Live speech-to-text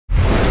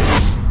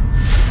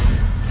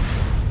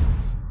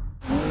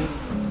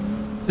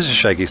This is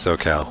Shaggy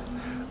SoCal.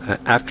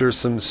 After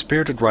some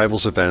spirited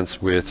rivals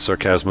events with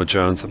Sarcasmo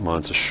Jones at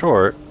Monza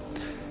Short,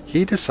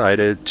 he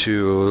decided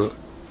to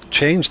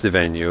change the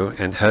venue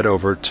and head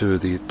over to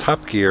the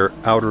Top Gear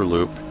outer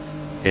loop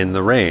in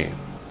the rain,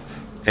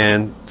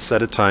 and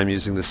set a time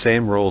using the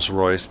same Rolls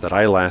Royce that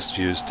I last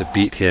used to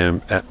beat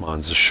him at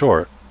Monza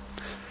Short.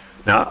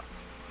 Now,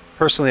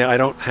 personally, I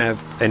don't have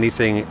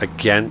anything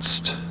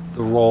against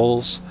the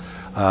Rolls.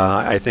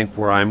 I think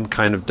where I'm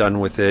kind of done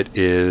with it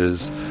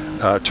is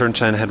Turn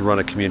 10 had run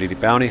a community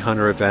bounty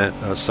hunter event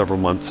several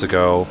months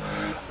ago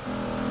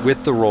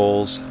with the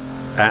Rolls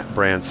at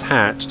Brands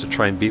Hatch to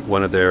try and beat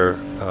one of their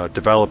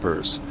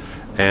developers.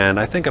 And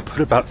I think I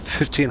put about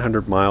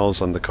 1,500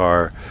 miles on the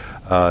car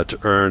to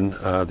earn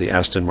the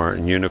Aston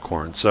Martin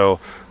Unicorn. So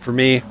for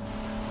me,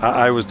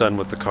 I was done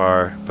with the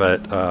car,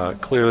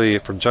 but clearly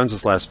from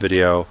Jones's last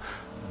video,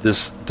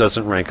 this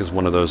doesn't rank as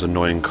one of those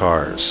annoying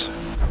cars.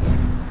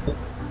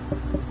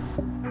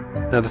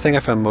 Now, the thing I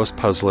found most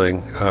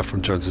puzzling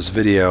from Jones's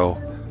video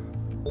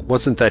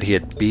wasn't that he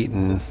had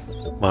beaten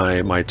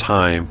my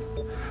time.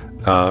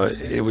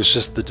 It was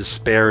just the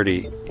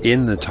disparity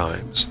in the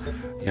times.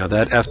 You know,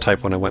 that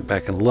F-Type, when I went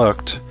back and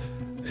looked,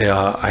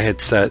 I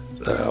had set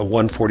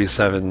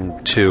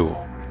 1:47.2,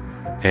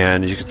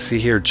 and you can see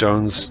here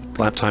Jones'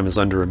 lap time is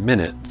under a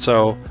minute,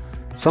 so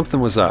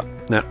something was up.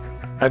 Now,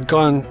 I've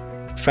gone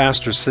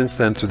faster since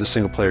then through the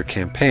single-player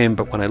campaign,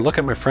 but when I look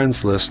at my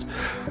friends list,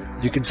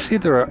 you can see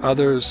there are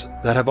others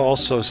that have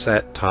also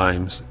set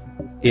times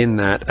in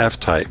that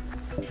F-Type.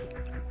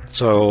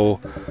 So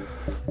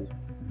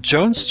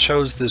Jones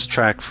chose this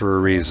track for a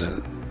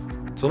reason.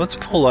 So let's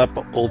pull up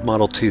Old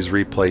Model T's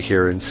replay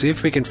here and see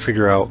if we can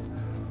figure out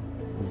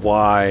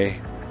why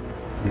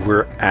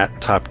we're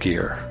at Top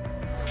Gear.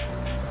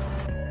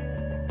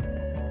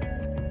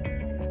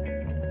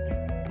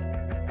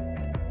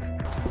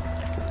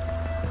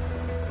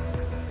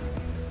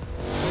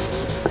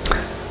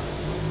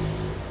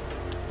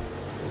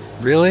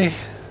 Really?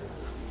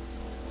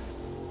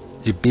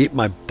 You beat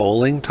my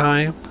bowling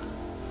time?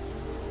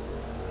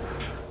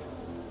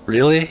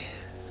 Really?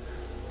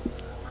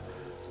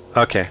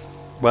 Okay,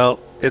 well,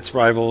 it's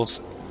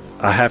Rivals.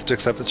 I have to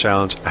accept the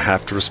challenge. I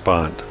have to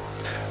respond.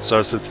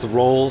 So since the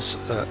Rolls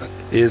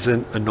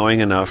isn't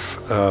annoying enough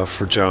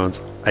for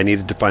Jones, I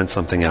needed to find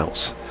something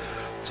else.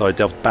 So I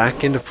delved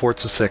back into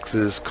Forza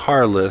 6's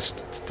car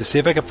list to see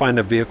if I could find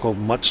a vehicle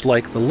much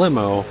like the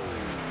limo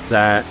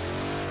that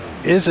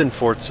is in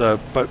Forza,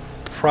 but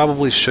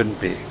probably shouldn't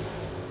be.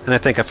 And I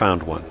think I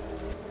found one.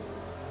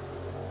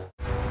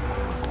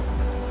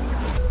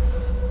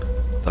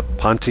 The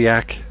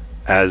Pontiac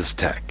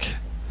Aztec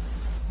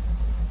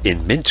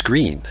in mint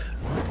green.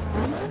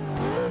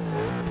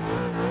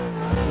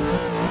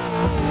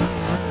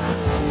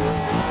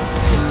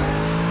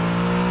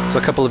 So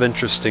a couple of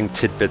interesting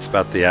tidbits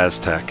about the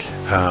Aztec.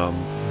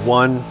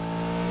 One,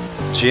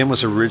 GM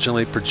was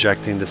originally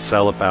projecting to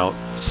sell about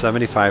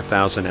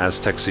 75,000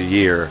 Aztecs a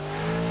year,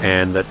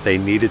 and that they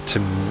needed to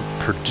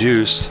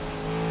produce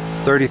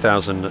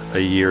 30,000 a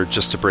year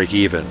just to break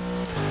even.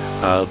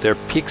 Their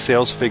peak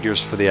sales figures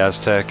for the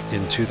Aztec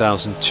in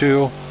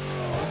 2002,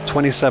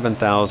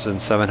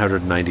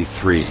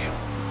 27,793.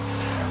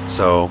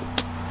 So,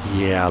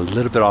 yeah, a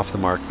little bit off the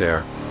mark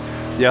there.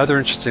 The other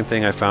interesting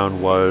thing I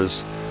found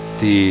was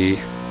the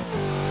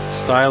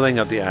styling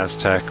of the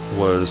Aztec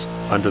was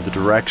under the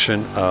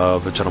direction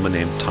of a gentleman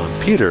named Tom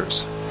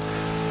Peters,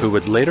 who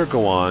would later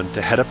go on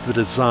to head up the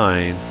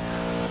design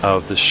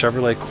of the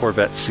Chevrolet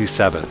Corvette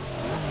C7.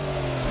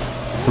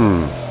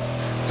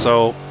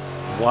 So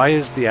why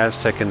is the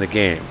Aztec in the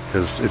game?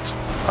 Because it's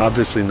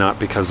obviously not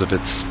because of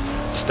its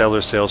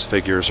stellar sales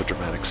figures or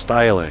dramatic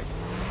styling.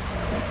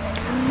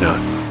 No,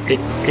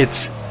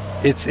 it's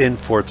in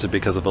Forza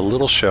because of a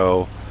little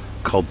show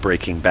called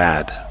Breaking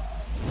Bad,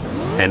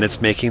 and it's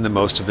making the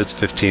most of its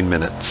 15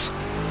 minutes.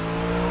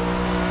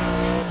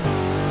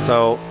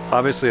 So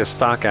obviously a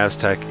stock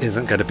Aztec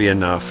isn't going to be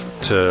enough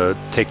to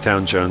take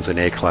down Jones in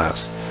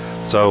A-Class.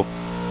 So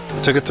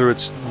I took it through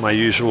my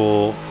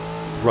usual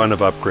run of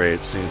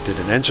upgrades. I did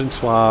an engine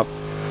swap, did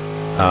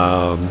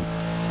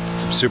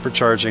some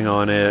supercharging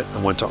on it.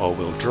 I went to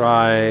all-wheel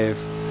drive,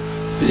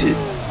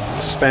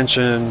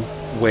 suspension,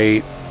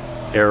 weight,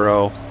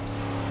 aero,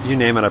 you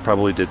name it. I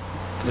probably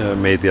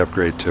made the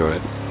upgrade to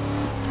it.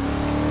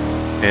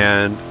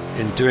 And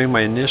in doing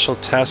my initial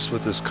tests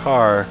with this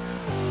car,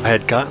 I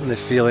had gotten the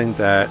feeling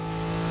that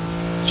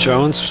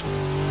Jones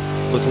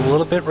was a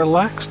little bit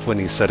relaxed when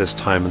he set his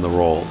time in the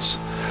Rolls.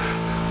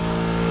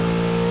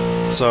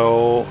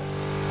 So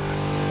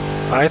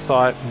I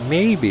thought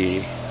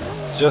maybe,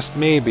 just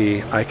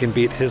maybe, I can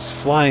beat his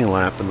flying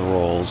lap in the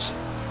Rolls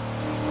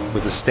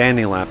with a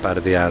standing lap out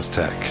of the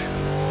Aztec.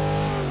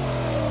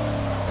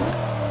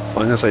 As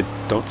long as I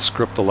don't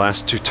screw up the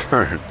last two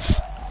turns.